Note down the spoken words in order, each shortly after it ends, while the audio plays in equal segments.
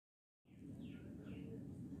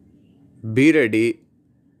Be ready.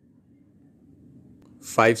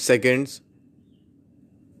 5 seconds.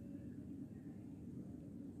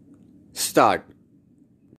 Start.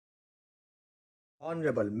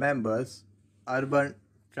 Honorable members, urban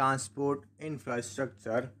transport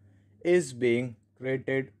infrastructure is being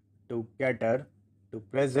created to cater to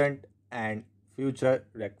present and future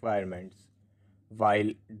requirements.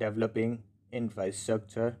 While developing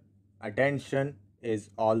infrastructure, attention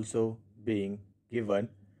is also being given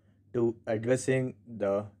to addressing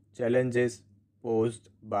the challenges posed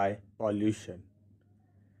by pollution.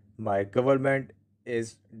 My government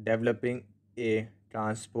is developing a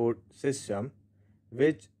transport system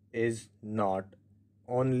which is not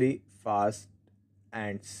only fast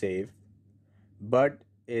and safe but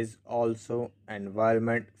is also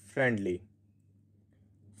environment friendly.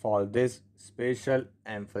 For this, special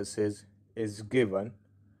emphasis is given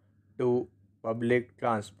to public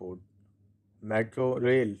transport. Metro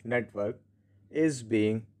rail network is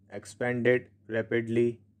being expanded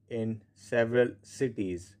rapidly in several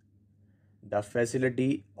cities. The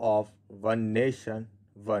facility of One Nation,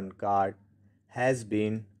 One Card has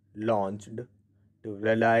been launched to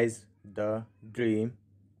realize the dream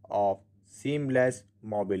of seamless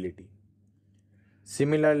mobility.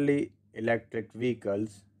 Similarly, electric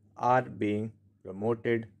vehicles are being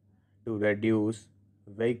promoted to reduce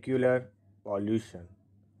vehicular pollution.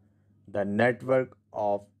 The network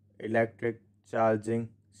of electric charging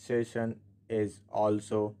stations is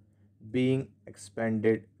also being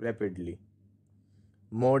expanded rapidly.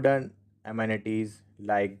 Modern amenities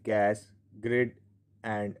like gas grid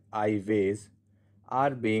and highways are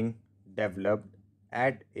being developed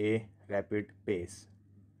at a rapid pace.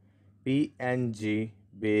 PNG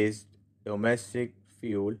based domestic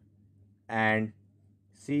fuel and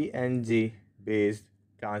CNG based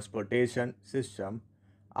transportation system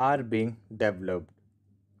are being developed.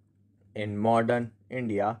 In modern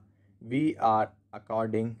India, we are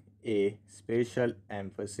according a special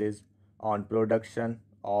emphasis on production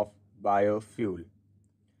of biofuel.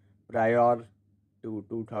 Prior to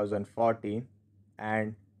 2014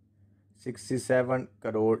 and 67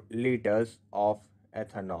 crore liters of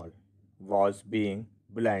ethanol was being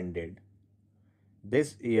blended.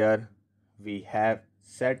 This year, we have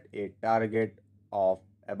set a target of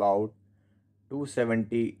about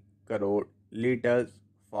 270 crore liters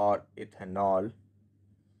for ethanol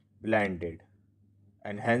blended.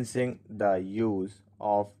 Enhancing the use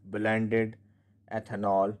of blended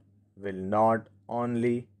ethanol will not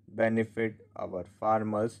only benefit our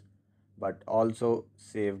farmers but also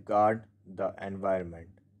safeguard the environment.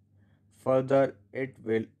 Further, it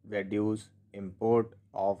will reduce import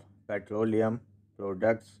of petroleum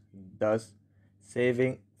products, thus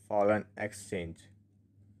saving foreign exchange.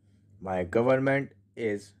 My government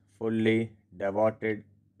is fully devoted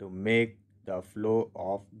to make the flow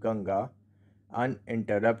of Ganga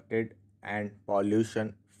uninterrupted and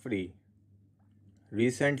pollution free.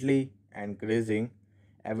 Recently, increasing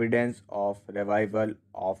evidence of revival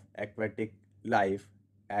of aquatic life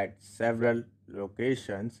at several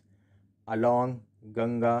locations along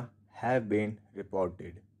Ganga have been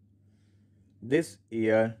reported. This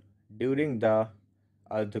year, during the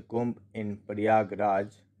Ardh Kumbh in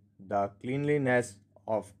Prayagraj, the cleanliness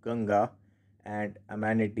of Ganga and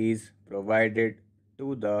amenities provided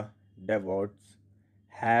to the devotees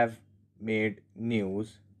have made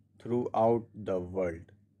news throughout the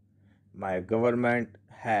world. My government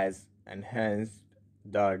has enhanced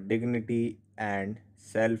the dignity and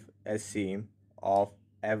self esteem of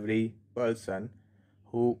every person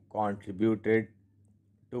who contributed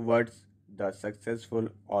towards the successful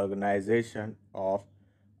organization of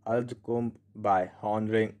Ardh Kumbh by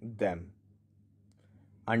honoring them.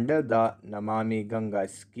 Under the Namami Ganga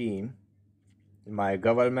scheme, my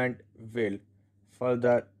government will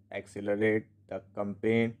further accelerate the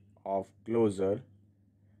campaign of closure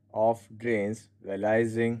of drains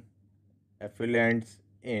realizing effluents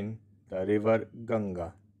in the river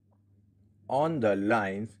Ganga. On the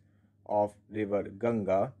lines of river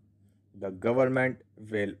Ganga, the government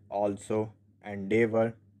will also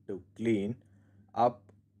endeavor to clean up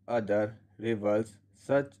other rivers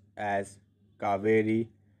such as Kaveri,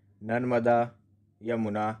 Narmada,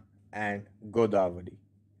 Yamuna, and Godavari.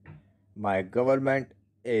 My government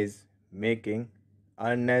is making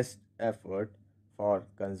earnest effort for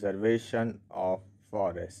conservation of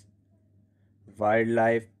forests,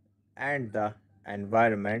 wildlife, and the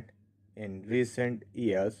environment. In recent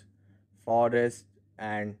years, forest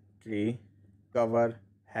and tree cover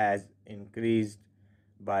has increased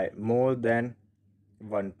by more than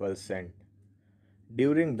 1%.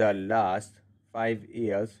 During the last 5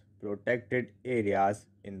 years, protected areas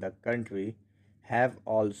in the country have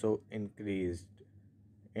also increased.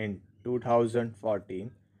 In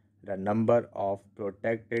 2014, the number of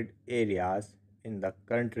protected areas in the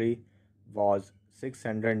country was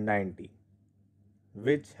 690,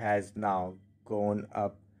 which has now gone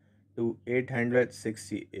up to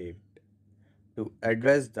 868. To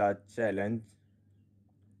address the challenge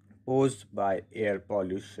posed by air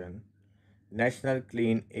pollution, National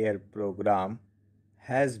Clean Air Program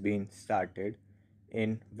has been started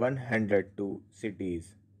in 102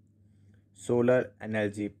 cities. Solar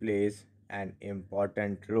energy plays an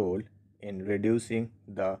important role in reducing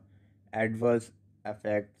the adverse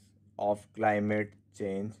effects of climate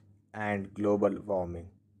change and global warming.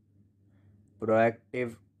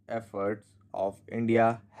 Proactive efforts of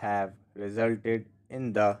India have resulted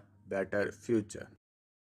in the better future.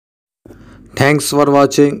 Thanks for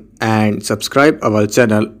watching and subscribe our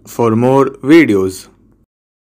channel for more videos.